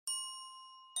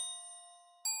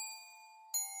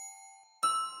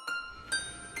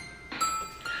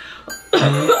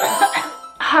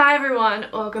Hi everyone,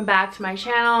 welcome back to my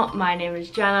channel. My name is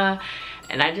Jenna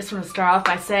and I just want to start off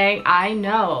by saying I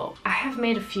know I have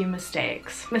made a few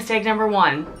mistakes. Mistake number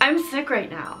one, I'm sick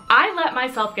right now. I let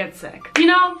myself get sick. You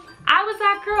know, I was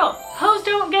that girl. Hoes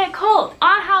don't get cold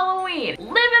on Halloween.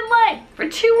 Living life for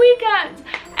 2 weekends.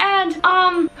 And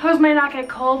hoes may not get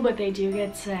cold, but they do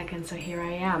get sick. And so here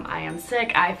I am. I am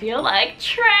sick. I feel like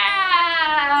trash.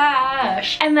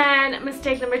 And then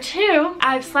mistake number two,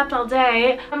 I've slept all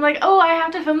day. I'm like, oh, I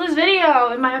have to film this video.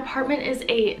 And my apartment is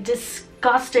a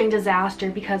disgusting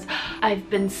disaster because I've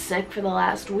been sick for the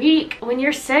last week. When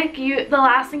you're sick, the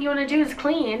last thing you want to do is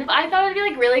clean. I thought it'd be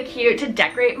like really cute to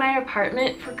decorate my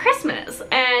apartment for Christmas,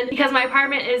 and because my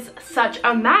apartment is such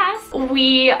a mess,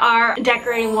 we are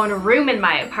decorating one room in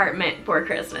my apartment for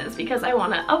Christmas because I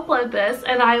want to upload this,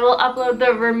 and I will upload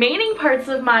the remaining parts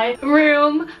of my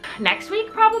room next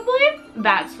week probably.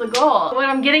 That's the goal. What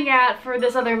I'm getting at for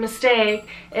this other mistake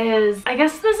is, I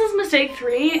guess this is mistake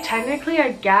 3 technically,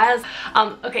 I guess.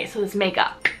 Okay, so this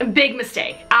makeup, a big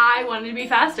mistake. I wanted to be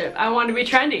festive. I wanted to be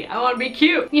trendy. I want to be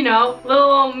cute. You know, little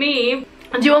old me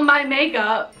doing my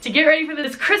makeup to get ready for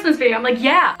this Christmas video. I'm like,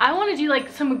 yeah, I want to do like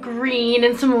some green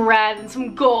and some red and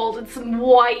some gold and some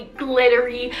white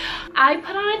glittery. I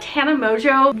put on a Tana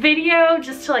Mojo video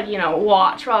just to, like, you know,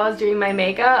 watch while I was doing my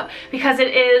makeup because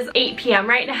it is 8 p.m.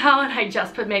 right now and I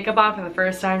just put makeup on for the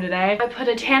first time today. I put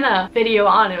a Tana video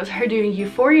on. It was her doing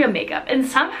Euphoria makeup, and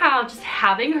somehow just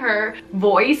having her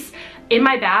voice in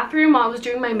my bathroom while I was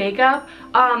doing my makeup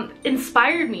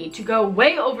inspired me to go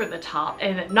way over the top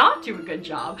and not do a good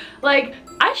job. Like,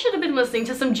 I should have been listening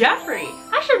to some Jeffree.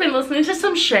 I should have been listening to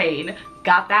some Shane.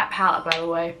 Got that palette, by the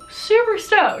way. Super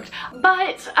stoked.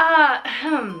 But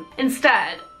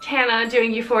instead, Tana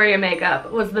doing Euphoria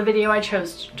makeup was the video I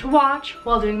chose to watch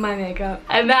while doing my makeup.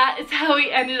 And that is how we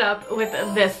ended up with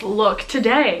this look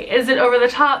today. Is it over the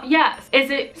top? Yes. Is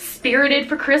it spirited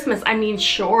for Christmas? I mean,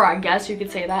 sure, I guess you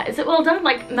could say that. Is it well done?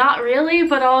 Like, not really,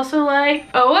 but also like,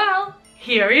 oh well.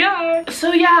 Here we are.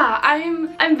 So yeah,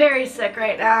 I'm very sick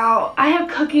right now. I have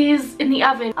cookies in the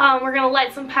oven. We're gonna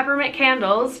light some peppermint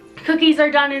candles. Cookies are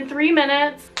done in 3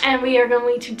 minutes, and we are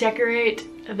going to decorate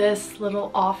this little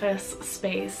office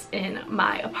space in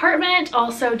my apartment.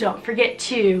 Also, don't forget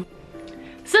to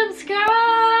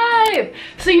subscribe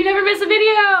so you never miss a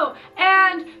video,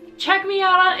 and check me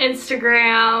out on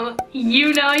Instagram.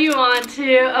 You know you want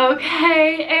to,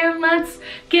 okay? And let's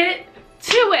get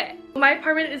to it. My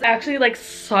apartment is actually like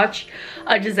such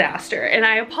a disaster, and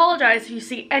I apologize if you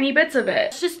see any bits of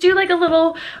it. Let's just do like a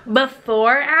little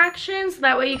before action so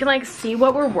that way you can like see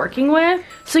what we're working with.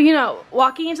 So, you know,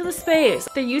 walking into the space,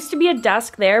 there used to be a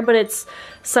desk there, but it's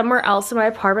somewhere else in my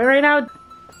apartment right now.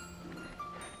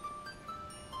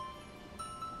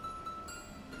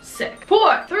 Sick.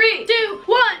 4, 3, 2,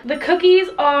 1. The cookies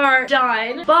are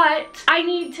done, but I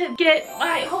need to get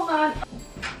my, hold on.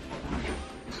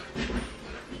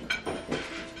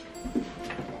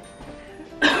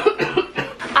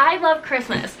 I love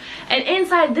Christmas, and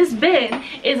inside this bin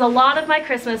is a lot of my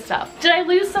Christmas stuff. Did I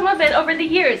lose some of it over the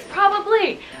years?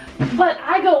 Probably, but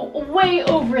I go way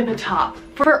over the top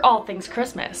for all things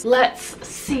Christmas. Let's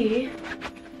see.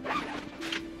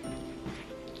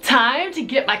 Time to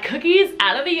get my cookies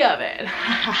out of the oven.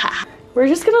 We're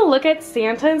just gonna look at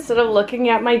Santa instead of looking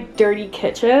at my dirty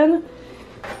kitchen.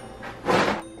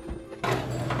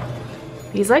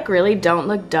 These like really don't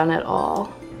look done at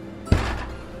all.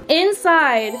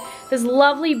 Inside this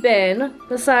lovely bin,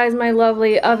 besides my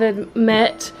lovely oven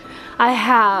mitt, I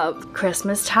have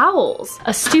Christmas towels,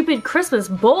 a stupid Christmas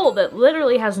bowl that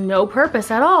literally has no purpose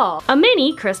at all, a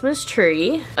mini Christmas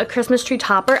tree, a Christmas tree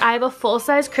topper. I have a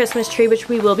full-size Christmas tree, which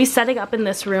we will be setting up in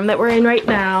this room that we're in right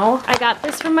now. I got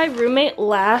this from my roommate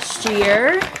last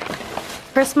year.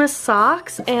 Christmas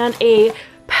socks and a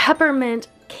peppermint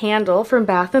candle from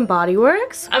Bath & Body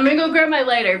Works. I'm gonna go grab my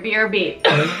lighter,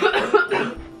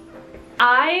 BRB.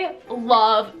 I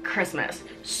love Christmas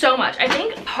so much. I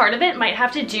think part of it might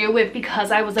have to do with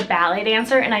because I was a ballet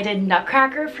dancer and I did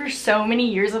Nutcracker for so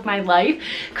many years of my life.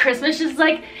 Christmas just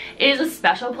like is a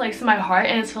special place in my heart,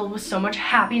 and it's filled with so much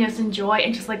happiness and joy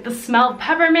and just like the smell of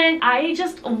peppermint. I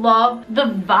just love the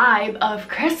vibe of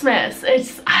Christmas.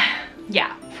 It's,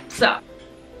 yeah, so.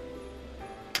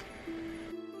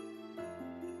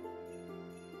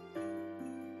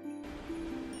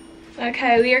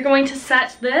 Okay, we are going to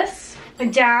set this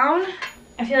down.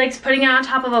 I feel like putting it on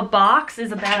top of a box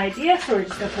is a bad idea, so we're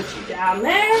just gonna put you down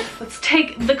there. Let's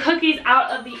take the cookies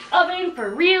out of the oven for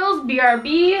reals,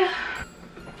 BRB.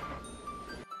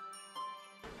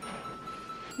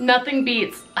 Nothing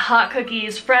beats hot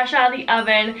cookies fresh out of the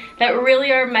oven that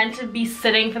really are meant to be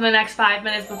sitting for the next 5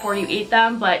 minutes before you eat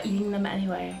them, but eating them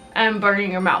anyway. And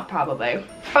burning your mouth probably.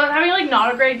 I was having like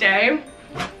not a great day.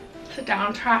 Sit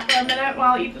down, track for a minute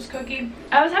while I eat this cookie.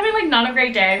 I was having like not a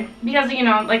great day because, you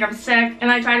know, like I'm sick and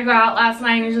I tried to go out last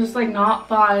night and it's just like not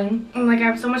fun. And like I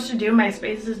have so much to do, my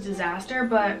space is a disaster,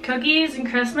 but cookies and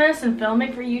Christmas and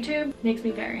filming for YouTube makes me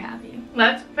very happy.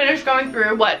 Let's finish going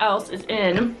through what else is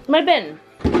in my bin.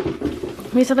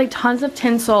 We just have like tons of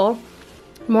tinsel,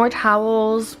 more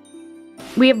towels.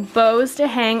 We have bows to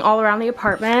hang all around the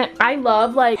apartment. I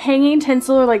love like hanging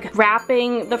tinsel or like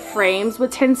wrapping the frames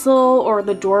with tinsel or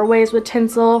the doorways with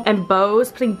tinsel and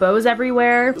bows, putting bows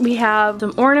everywhere. We have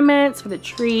some ornaments for the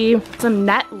tree, some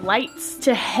net lights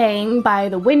to hang by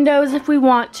the windows if we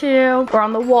want to, or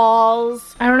on the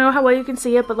walls. I don't know how well you can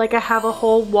see it, but like I have a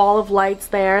whole wall of lights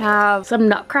there. I have some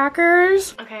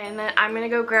nutcrackers. Okay, and then I'm gonna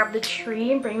go grab the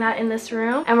tree and bring that in this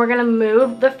room. And we're gonna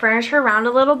move the furniture around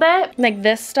a little bit. Like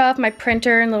this stuff, my printer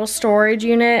and little storage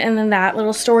unit, and then that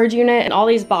little storage unit, and all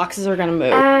these boxes are gonna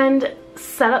move. And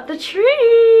set up the tree.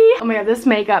 Oh my god, this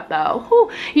makeup though. Ooh,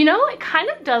 you know, it kind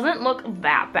of doesn't look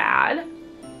that bad.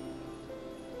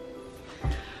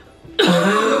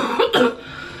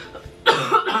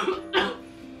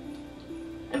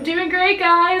 I'm doing great,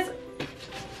 guys.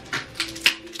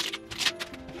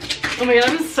 Oh my god,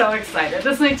 I'm so excited.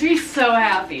 This makes me so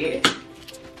happy.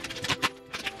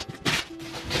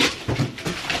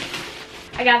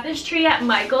 I got this tree at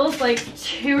Michael's like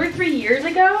 2 or 3 years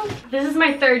ago. This is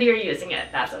my 3rd year using it.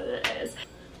 That's what it is.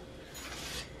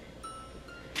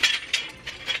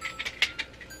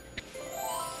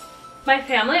 My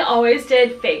family always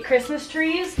did fake Christmas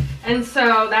trees, and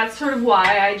so that's sort of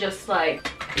why I just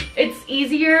like, it's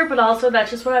easier, but also that's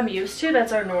just what I'm used to.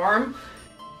 That's our norm.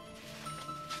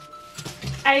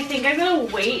 I think I'm gonna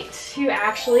wait to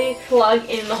actually plug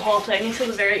in the whole thing until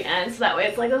the very end, so that way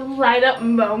it's like a light up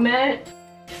moment.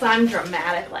 Because I'm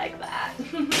dramatic like that.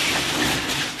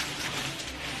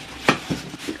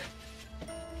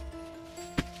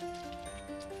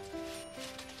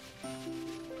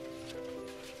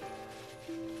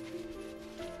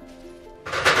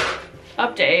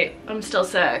 Update, I'm still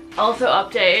sick. Also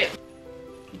update,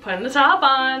 I'm putting the top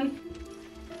on.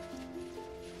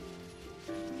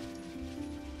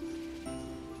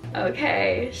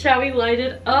 Okay, shall we light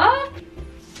it up?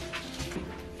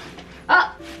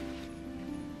 Up!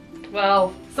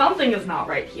 Well, something is not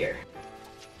right here.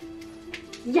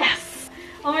 Yes!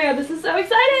 Oh my god, this is so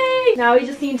exciting! Now we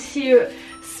just need to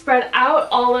spread out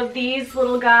all of these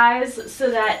little guys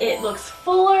so that it looks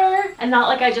fuller and not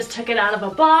like I just took it out of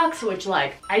a box, which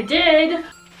like I did.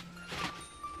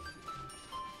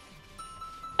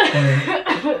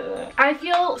 I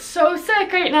feel so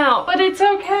sick right now, but it's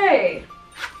okay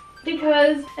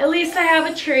because at least I have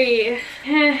a tree.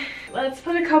 Let's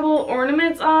put a couple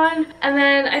ornaments on, and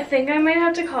then I think I might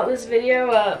have to call this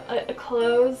video a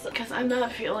close because I'm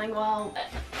not feeling well.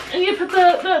 I need to put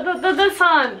this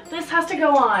on. This has to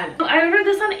go on. I ordered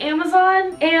this on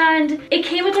Amazon, and it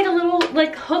came with like a little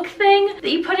like hook thing that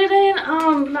you put it in.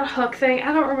 Not hook thing,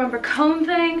 I don't remember, cone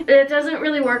thing. It doesn't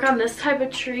really work on this type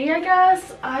of tree, I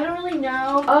guess. I don't really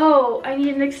know. Oh, I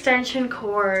need an extension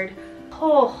cord.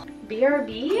 Oh,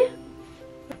 BRB?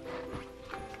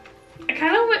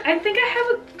 I think I have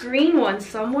a green one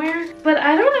somewhere, but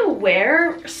I don't know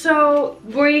where, so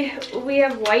we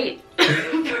have white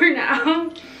for now.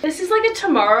 This is like a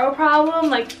tomorrow problem,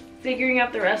 like figuring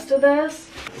out the rest of this.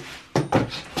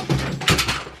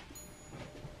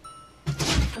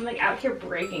 I'm like out here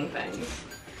breaking things.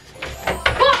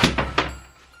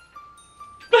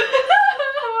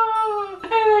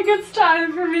 I think it's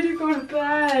time for me to go to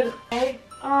bed. Okay.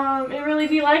 It really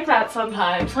be like that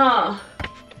sometimes, huh?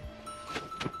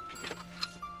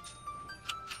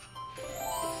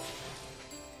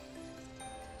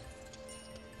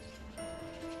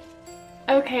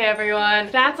 Okay everyone,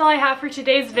 that's all I have for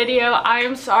today's video. I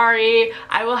am sorry.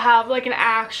 I will have like an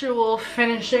actual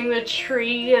finishing the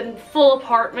tree and full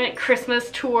apartment Christmas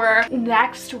tour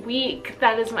next week.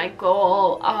 That is my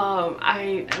goal.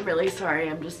 I am really sorry.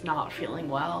 I'm just not feeling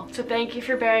well. So thank you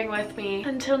for bearing with me.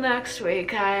 Until next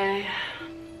week, I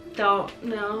don't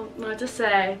know what to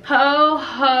say. Ho,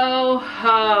 ho,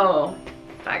 ho.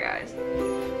 Bye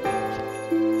guys.